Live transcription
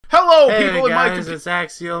Hello, Hey people in my guys, it's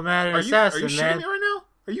AxialMatt and Are you AssasinMan. shitting me right now?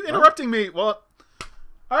 Are you interrupting me? Well,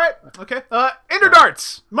 all right, okay. Ender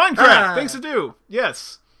Darts, Minecraft, things to do.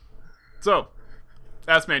 Yes. So,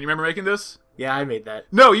 AssasinMan, you remember making this? Yeah, I made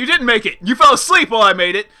that. No, you didn't make it. You fell asleep while I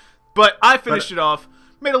made it, but I finished it off.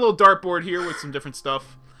 Made a little dartboard here with some different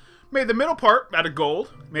stuff. Made the middle part out of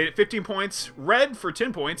gold. Made it 15 points. Red for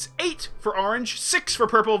 10 points. 8 for orange. 6 for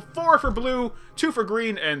purple. 4 for blue. 2 for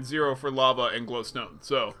green. And 0 for lava and glowstone.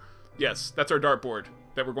 So, yes, that's our dartboard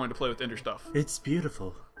that we're going to play with Ender stuff. It's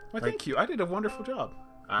beautiful. Well, thank you. I did a wonderful job.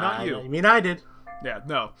 Not you. I mean, I did. Yeah,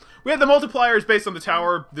 no. We had the multipliers based on the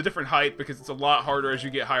tower, the different height, because it's a lot harder as you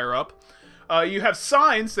get higher up. You have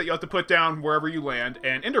signs that you have to put down wherever you land,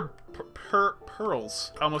 and Ender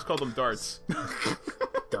pearls. I almost called them darts.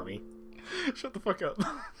 Dummy. Shut the fuck up.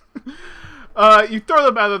 You throw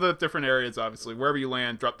them out of the different areas, obviously. Wherever you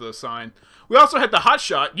land, drop the sign. We also had the hot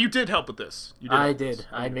shot. You did help with this. You did I did.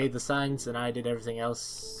 I made the signs, and I did everything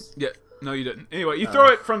else. Yeah. No, you didn't. Anyway, you throw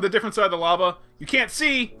it from the different side of the lava. You can't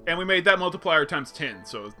see, and we made that multiplier times 10,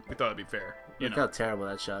 so we thought it'd be fair. Look how terrible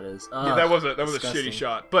that shot is. Yeah, that was a shitty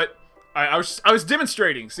shot. But I was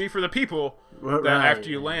demonstrating. See, for the people that after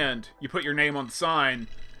you land, you put your name on the sign,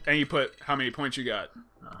 and you put how many points you got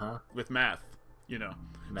with math. You know.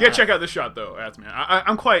 Yeah, check out this shot though, man.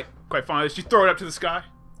 I'm quite fond of this. You throw it up to the sky.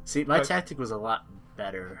 See, my tactic was a lot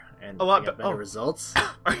better, and a lot better results.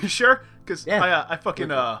 Are you sure? Because I fucking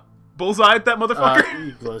bullseyed that motherfucker.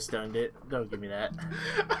 You glowstoned it. Don't give me that.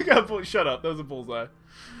 I got shut up. That was a bullseye.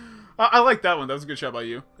 I like that one. That was a good shot by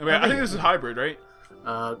you. I mean, I think this is hybrid, right?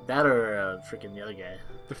 That or freaking the other guy.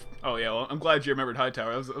 Oh yeah, well, I'm glad you remembered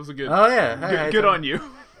Hightower. That was a good. Oh yeah, good on you.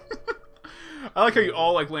 I like how you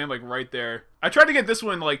all land right there. I tried to get this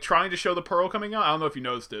one trying to show the pearl coming out. I don't know if you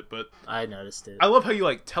noticed it, but I noticed it. I love how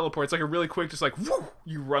you teleport. It's like a really quick, just woo,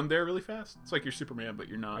 you run there really fast. It's like you're Superman, but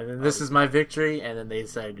you're not. And then this is my victory, and then they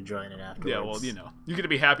decided to join it afterwards. Yeah, well, you get to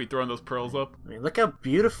be happy throwing those pearls up. I mean, look how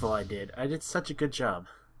beautiful I did. I did such a good job.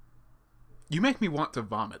 You make me want to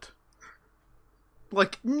vomit.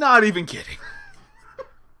 Not even kidding.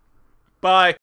 Bye.